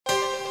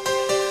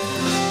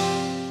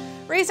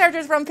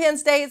Researchers from Penn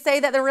State say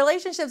that the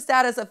relationship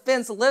status of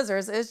fence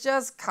lizards is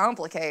just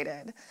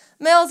complicated.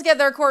 Males get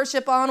their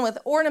courtship on with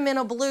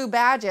ornamental blue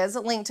badges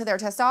linked to their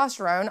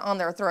testosterone on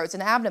their throats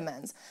and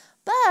abdomens.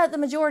 But the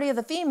majority of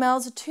the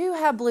females too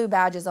have blue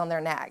badges on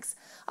their necks.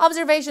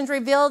 Observations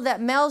revealed that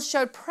males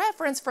showed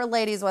preference for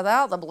ladies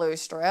without the blue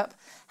strip.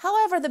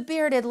 However, the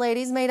bearded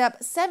ladies made up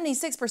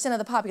 76% of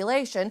the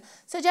population,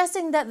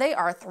 suggesting that they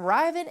are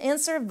thriving and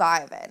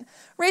surviving.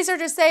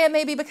 Researchers say it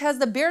may be because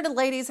the bearded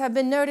ladies have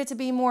been noted to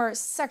be more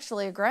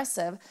sexually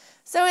aggressive,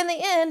 so in the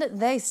end,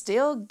 they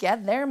still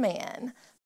get their man.